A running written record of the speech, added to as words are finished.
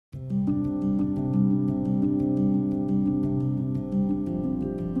My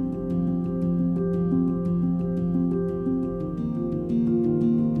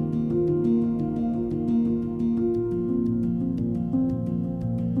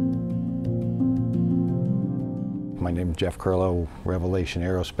name is Jeff Kerlo, Revelation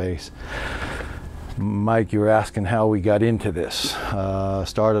Aerospace. Mike, you were asking how we got into this.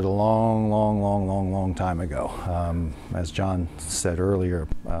 Started a long time ago. As John said earlier,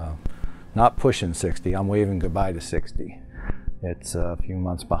 not pushing 60, I'm waving goodbye to 60. It's a few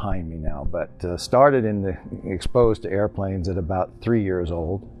months behind me now, but started exposed to airplanes at about 3 years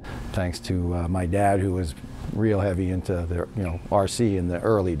old, thanks to my dad, who was real heavy into the RC in the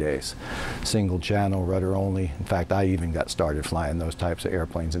early days, single channel, rudder only. In fact, I even got started flying those types of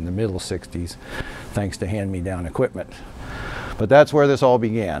airplanes in the middle 60s, thanks to hand-me-down equipment. But that's where this all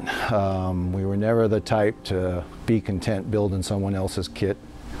began. We were never the type to be content building someone else's kit.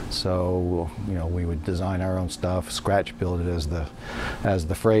 So, we would design our own stuff, scratch build it as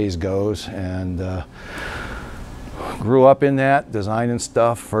the phrase goes, and grew up in that, designing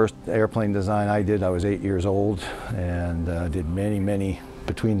stuff. First airplane design I did, I was 8 years old, and did many,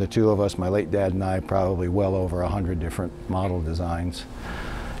 between the two of us, my late dad and I, probably well over 100 different model designs,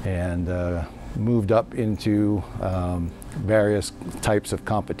 and moved up into various types of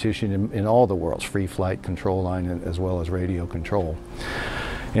competition in all the worlds, free flight, control line, as well as radio control.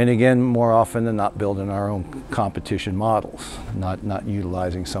 And again, more often than not, building our own competition models, not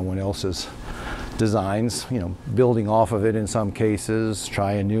utilizing someone else's designs, building off of it in some cases,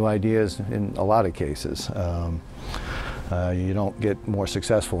 trying new ideas in a lot of cases. You don't get more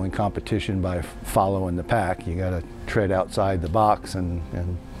successful in competition by following the pack. You got to tread outside the box and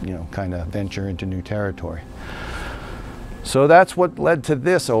kind of venture into new territory. So that's what led to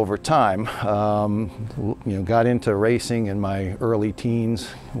this over time. Got into racing in my early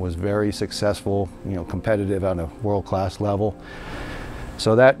teens, was very successful, competitive on a world-class level.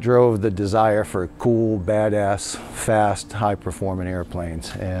 So that drove the desire for cool, badass, fast, high-performing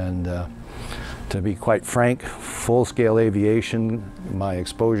airplanes. And to be quite frank, full-scale aviation, my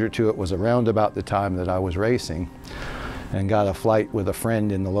exposure to it was around about the time that I was racing, and got a flight with a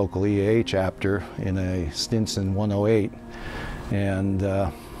friend in the local EAA chapter in a Stinson 108, and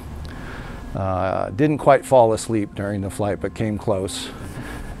didn't quite fall asleep during the flight, but came close,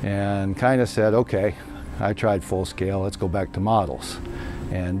 and kind of said, okay, I tried full scale, let's go back to models.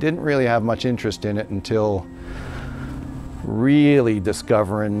 And didn't really have much interest in it until really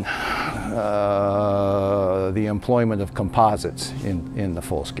discovering the employment of composites in the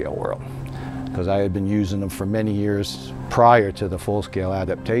full-scale world, because I had been using them for many years prior to the full-scale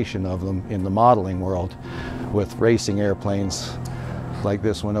adaptation of them in the modeling world with racing airplanes like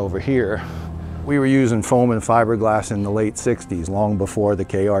this one over here. We were using foam and fiberglass in the late 60s, long before the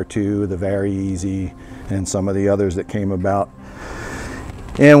KR2, the Very Easy, and some of the others that came about.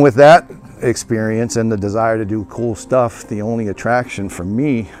 And with that experience and the desire to do cool stuff, the only attraction for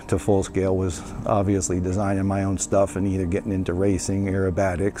me to full scale was obviously designing my own stuff and either getting into racing,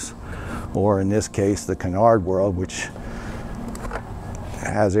 aerobatics, or in this case, the canard world, which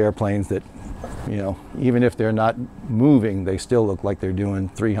has airplanes that, even if they're not moving, they still look like they're doing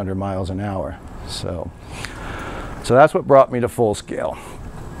 300 miles an hour. So that's what brought me to full scale.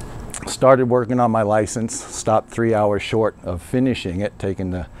 Started working on my license, stopped 3 hours short of finishing it,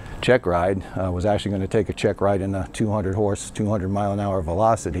 taking the check ride. I was actually going to take a check ride in a 200 horse, 200 mile an hour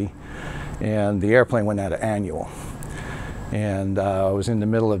Velocity, and the airplane went out of annual. And I was in the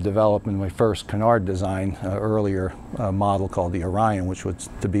middle of developing my first canard design, earlier model called the Orion, which was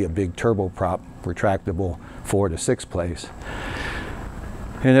to be a big turboprop, retractable 4 to 6 place.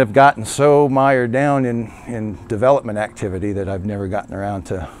 And have gotten so mired down in development activity that I've never gotten around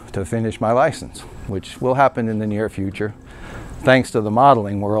to finish my license, which will happen in the near future. Thanks to the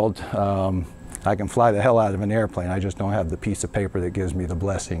modeling world, I can fly the hell out of an airplane. I just don't have the piece of paper that gives me the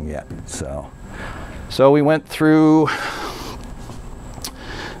blessing yet. So we went through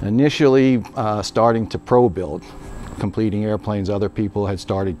initially starting to pro build, completing airplanes other people had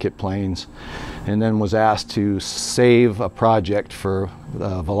started, kit planes, and then was asked to save a project for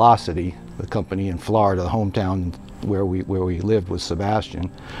Velocity, the company in Florida, the hometown where we lived was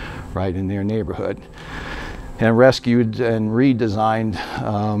Sebastian, right in their neighborhood, and rescued and redesigned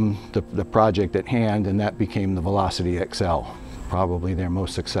the project at hand, and that became the Velocity XL, probably their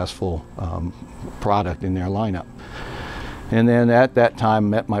most successful product in their lineup. And then at that time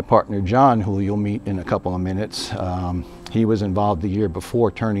met my partner John, who you'll meet in a couple of minutes. He was involved the year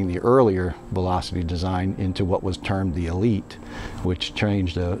before turning the earlier Velocity design into what was termed the Elite, which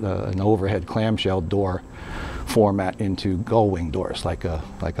changed an overhead clamshell door format into gull wing doors, like a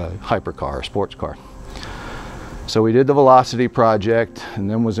hypercar or sports car. So we did the Velocity project, and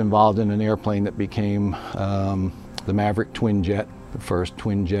then was involved in an airplane that became the Maverick twin jet, the first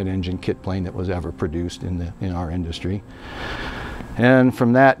twin jet engine kit plane that was ever produced in our industry. And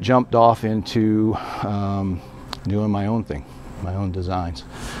from that, jumped off into doing my own thing, my own designs.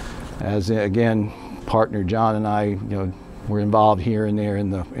 As again, partner John and I, we're involved here and there in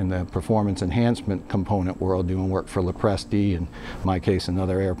the performance enhancement component world, doing work for Lopresti, and in my case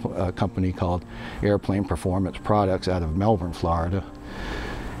another company called Airplane Performance Products out of Melbourne, Florida.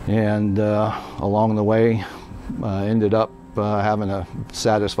 And along the way, ended up having a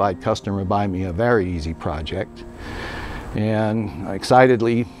satisfied customer buy me a very easy project, and I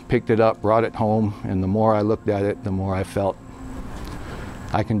excitedly picked it up, brought it home, and the more I looked at it, the more I felt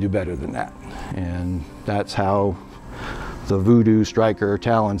I can do better than that. And that's how the Voodoo Striker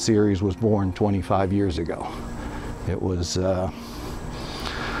Talon series was born 25 years ago. It was a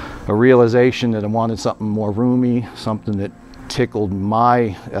realization that I wanted something more roomy, something that tickled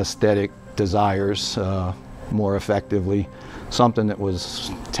my aesthetic desires more effectively, something that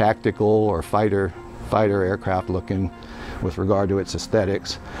was tactical or fighter aircraft looking with regard to its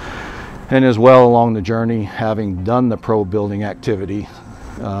aesthetics. And as well, along the journey, having done the pro building activity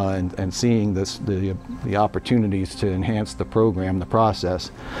and seeing the opportunities to enhance the program, the process,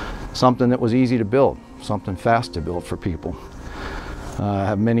 something that was easy to build, something fast to build for people. I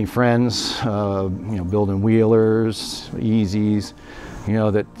have many friends, building wheelers, easies,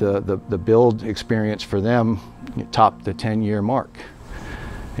 that the build experience for them topped the 10-year mark.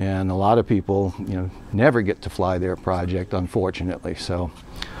 And a lot of people, never get to fly their project, unfortunately. So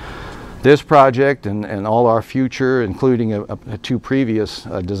this project and all our future, including two previous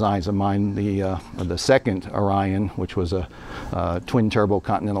designs of mine, the second Orion, which was a twin turbo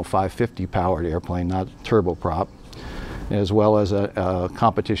Continental 550 powered airplane, not turboprop, as well as a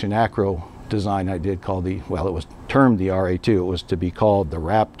competition acro design I did called it was termed the RA2. It was to be called the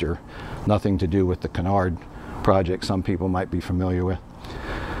Raptor, nothing to do with the Garnered project some people might be familiar with.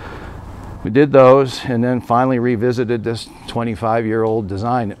 We did those, and then finally revisited this 25-year-old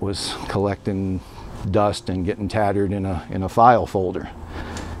design that was collecting dust and getting tattered in a file folder.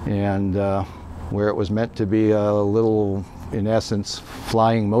 And where it was meant to be a little, in essence,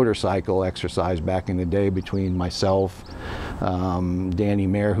 flying motorcycle exercise back in the day between myself, Danny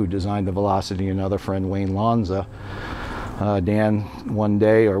Mayer, who designed the Velocity, and another friend, Wayne Lanza. Dan,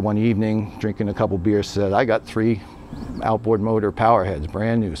 one evening, drinking a couple beers, said, "I got 3 outboard motor power heads,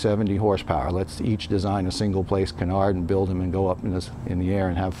 brand new, 70 horsepower. Let's each design a single place canard and build them and go up in the air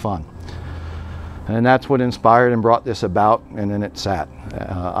and have fun." And that's what inspired and brought this about, and then it sat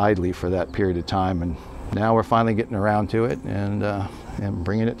idly for that period of time, and now we're finally getting around to it and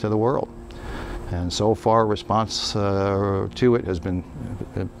bringing it to the world. And so far, response to it has been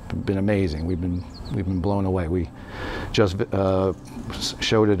amazing. We've been blown away. We just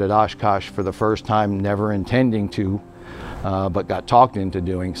showed it at Oshkosh for the first time, never intending to, but got talked into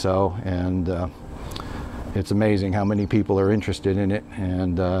doing so. And it's amazing how many people are interested in it,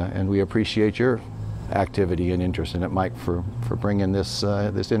 and we appreciate your activity and interest in it, Mike, for bringing this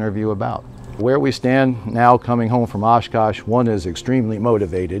interview about. Where we stand now, coming home from Oshkosh, one is extremely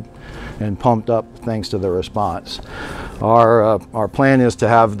motivated and pumped up thanks to the response. Our plan is to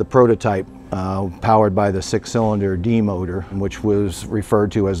have the prototype powered by the 6-cylinder D motor, which was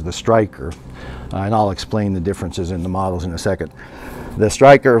referred to as the Striker, and I'll explain the differences in the models in a second. The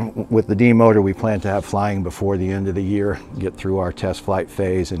Striker with the D motor we plan to have flying before the end of the year, get through our test flight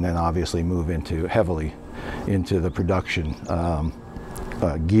phase, and then obviously move heavily into the production,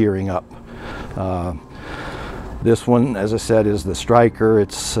 gearing up. This one, as I said, is the Striker.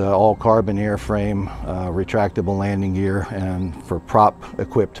 It's all carbon airframe, retractable landing gear, and for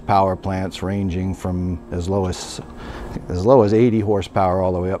prop-equipped power plants ranging from as low as 80 horsepower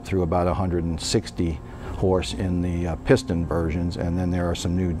all the way up through about 160 horse in the piston versions, and then there are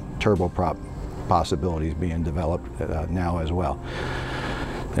some new turboprop possibilities being developed now as well.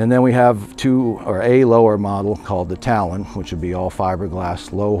 And then we have a lower model called the Talon, which would be all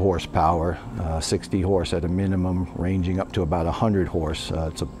fiberglass, low horsepower, 60 horse at a minimum, ranging up to about 100 horse.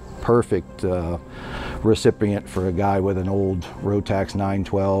 It's a perfect recipient for a guy with an old Rotax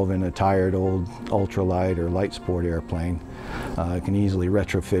 912 and a tired old ultralight or light sport airplane. Can easily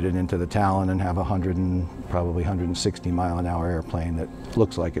retrofit it into the Talon and have probably 160 mile an hour airplane that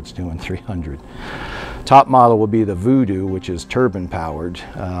looks like it's doing 300. Top model will be the Voodoo, which is turbine powered,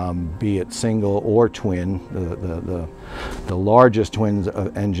 be it single or twin. The largest turbine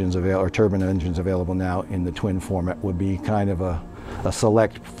engines available now in the twin format would be kind of a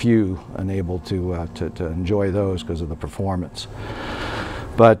select few enabled to enjoy those because of the performance.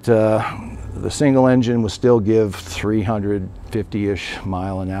 But the single engine will still give 350-ish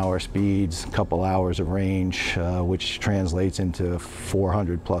mile-an-hour speeds, a couple hours of range, which translates into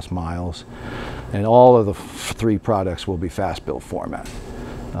 400 plus miles. And all of the three products will be fast build format.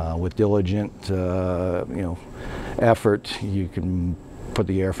 With diligent effort, you can put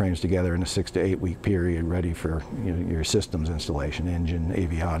the airframes together in a 6 to 8 week period, ready for your systems installation, engine,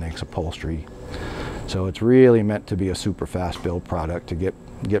 avionics, upholstery. So it's really meant to be a super fast build product to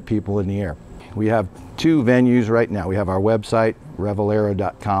get people in the air. We have two venues right now. We have our website,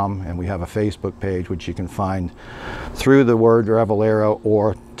 revelero.com, and we have a Facebook page which you can find through the word Revelero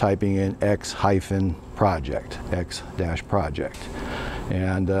or typing in X-project, X-project.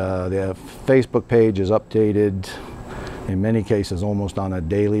 And the Facebook page is updated in many cases almost on a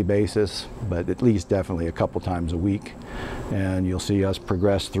daily basis, but at least definitely a couple times a week. And you'll see us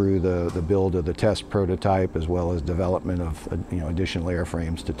progress through the build of the test prototype as well as development of additional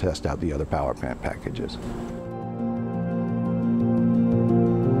airframes to test out the other power plant packages.